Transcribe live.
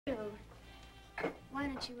why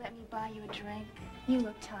don't you let me buy you a drink? You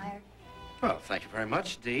look tired. Well, thank you very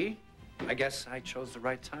much, Dee. I guess I chose the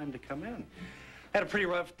right time to come in. I had a pretty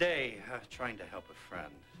rough day trying to help a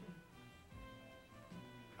friend.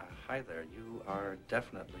 Hi there. You are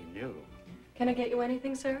definitely new. Can I get you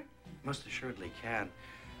anything, sir? Most assuredly can.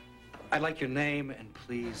 I'd like your name, and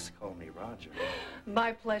please call me Roger.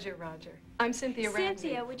 My pleasure, Roger. I'm Cynthia Ramsey.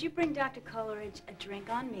 Cynthia, would you bring Dr. Coleridge a drink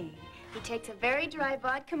on me? He takes a very dry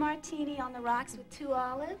vodka martini on the rocks with 2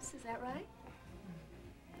 olives. Is that right?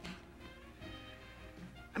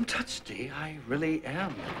 I'm touched, Dee. I really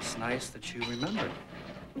am. It's nice that you remembered.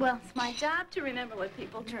 Well, it's my job to remember what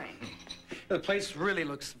people drink. The place really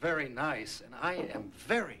looks very nice, and I am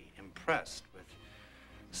very impressed with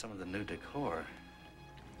some of the new decor.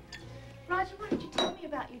 Roger, why don't you tell me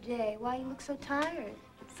about your day? Why you look so tired?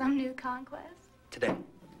 Some new conquest? Today?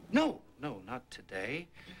 No, not today.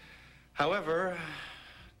 However,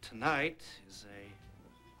 tonight is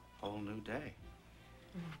a whole new day.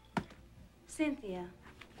 Cynthia,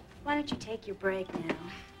 why don't you take your break now?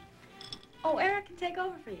 Oh, Eric can take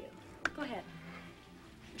over for you. Go ahead.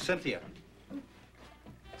 Cynthia,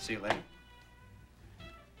 see you later.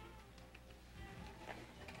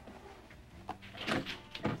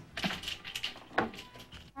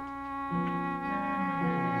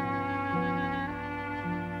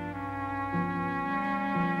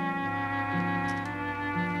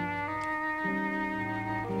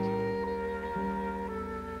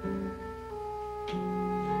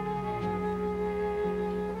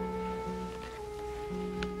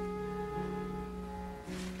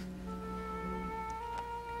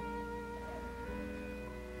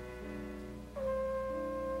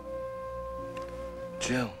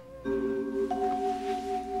 Jill.